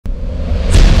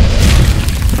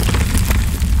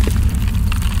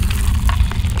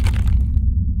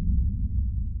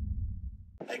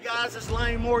guys, it's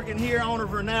Lane Morgan here, owner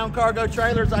of Renowned Cargo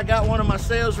Trailers. I got one of my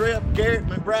sales rep, Garrett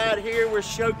McBride here. We're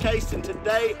showcasing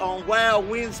today on Wow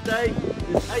Wednesday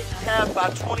this 8.5 by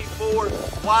 24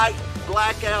 white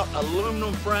blackout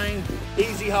aluminum frame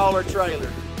easy hauler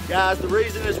trailer. Guys, the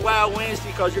reason it's Wow Wednesday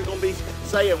because you're going to be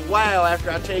saying wow after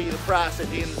I tell you the price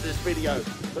at the end of this video.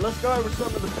 But let's go over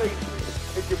some of the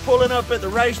features. If you're pulling up at the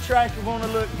racetrack, you want to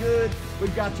look good.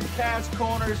 We've got your cast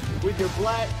corners with your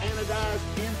black anodized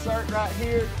insert right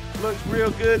here. Looks real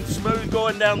good and smooth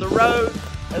going down the road,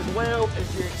 as well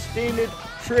as your extended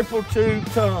triple tube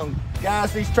tongue.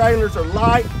 Guys, these trailers are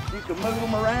light. You can move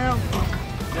them around.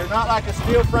 They're not like a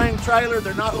steel frame trailer.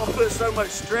 They're not going to put so much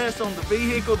stress on the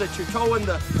vehicle that you're towing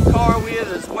the car with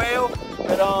as well.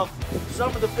 But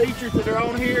some of the features that are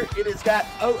on here, it has got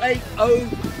 080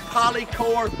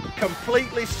 polycore,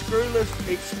 completely screwless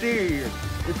exterior.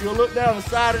 If you'll look down the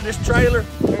side of this trailer,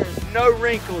 there's no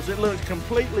wrinkles. It looks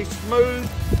completely smooth.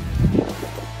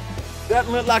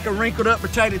 Doesn't look like a wrinkled up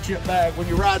potato chip bag when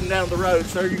you're riding down the road.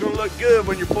 So you're gonna look good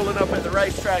when you're pulling up at the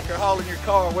racetrack or hauling your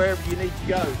car wherever you need to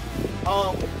go.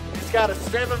 It's got a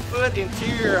 7-foot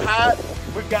interior height.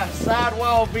 We've got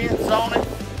sidewall vents on it,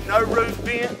 no roof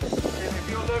vent. And if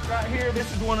you'll look right here, this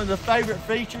is one of the favorite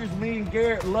features. Me and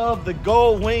Garrett love the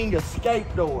Gull wing escape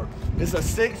door. It's a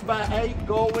 6x8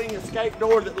 Gull wing escape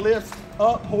door that lifts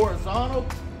up horizontal,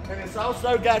 and it's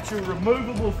also got your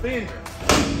removable fender.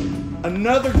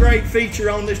 Another great feature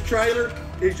on this trailer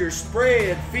is your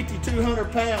spread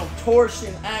 5,200 pound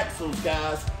torsion axles,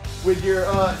 guys, with your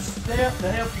step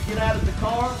to help you get out of the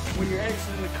car. When you're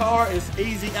exiting the car, it's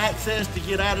easy access to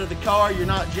get out of the car. You're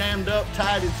not jammed up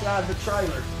tight inside the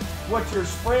trailer. What your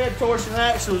spread torsion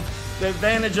axles, the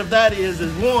advantage of that is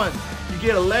one, you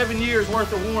get 11 years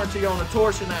worth of warranty on a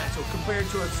torsion axle compared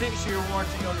to a 6-year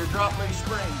warranty on your drop leaf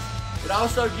springs. It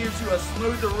also gives you a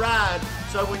smoother ride,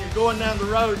 so when you're going down the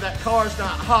road, that car's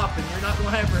not hopping. You're not going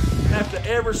to have to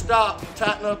ever stop and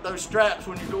tighten up those straps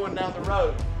when you're going down the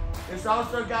road. It's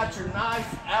also got your nice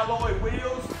alloy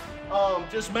wheels.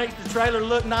 Just makes the trailer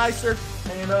look nicer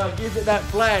and gives it that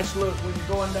flash look when you're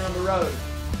going down the road.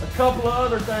 A couple of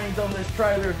other things on this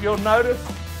trailer, if you'll notice,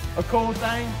 a cool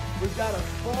thing, we've got a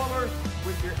spoiler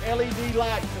with your LED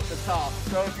lights at the top.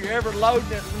 So if you're ever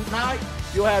loading at night,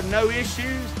 you'll have no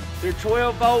issues. They're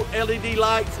 12-volt LED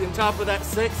lights on top of that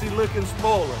sexy looking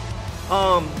spoiler.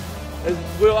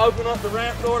 We'll open up the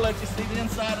ramp door, let you see the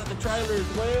inside of the trailer as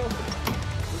well.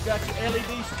 We've got your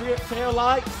LED strip tail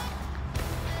lights.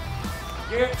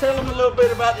 Garrett, tell them a little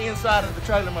bit about the inside of the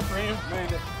trailer, my friend. Man,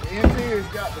 the interior's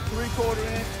got the 3/4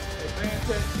 inch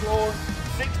Advantex floor,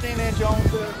 16-inch on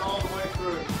centers all the way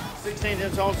through.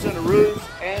 16-inch on center roofs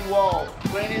and walls.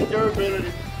 Plenty of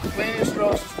durability, plenty of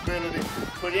structural stability.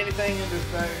 Put anything in this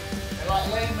thing. And like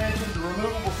Lane mentioned, the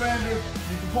removable fender,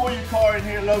 you can pull your car in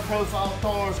here, low profile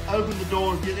cars, open the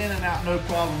doors, get in and out no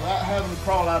problem without having to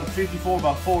crawl out a 54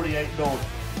 by 48 door.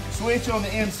 Switch on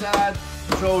the inside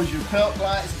controls your pelt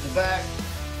lights at the back.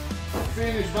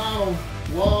 Finished vinyl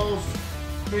walls,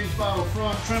 finished vinyl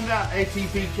front, trimmed out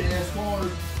ATP cast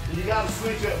corners. And you got a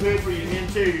switch up here for your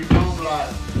interior dome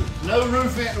lights. No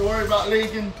roof vent to worry about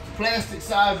leaking. Plastic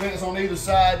side vents on either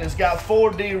side. And it's got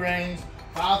 4 D-rings,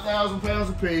 5,000 pounds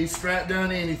apiece, strap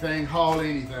down anything, haul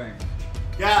anything.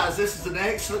 Guys, this is an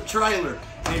excellent trailer.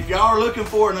 And if y'all are looking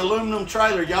for an aluminum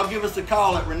trailer, y'all give us a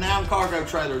call at Renowned Cargo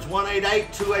Trailers,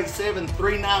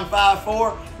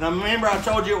 188-287-3954. Now remember, I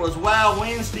told you it was Wow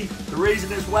Wednesday. The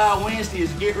reason it's Wow Wednesday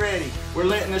is get ready. We're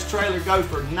letting this trailer go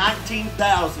for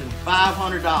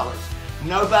 $19,500.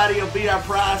 Nobody will beat our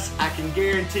price, I can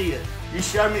guarantee it. You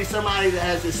show me somebody that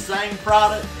has this same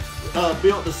product,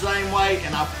 built the same way,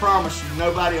 and I promise you,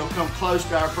 nobody will come close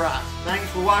to our price. Thanks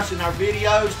for watching our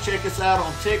videos. Check us out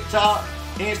on TikTok,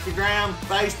 Instagram,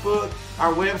 Facebook.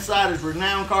 Our website is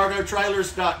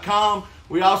renownedcargotrailers.com.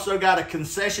 We also got a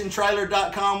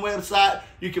concessiontrailer.com website.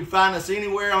 You can find us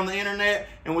anywhere on the internet,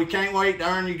 and we can't wait to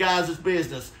earn you guys'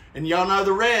 business. And y'all know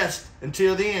the rest.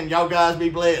 Until then, y'all guys be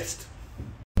blessed.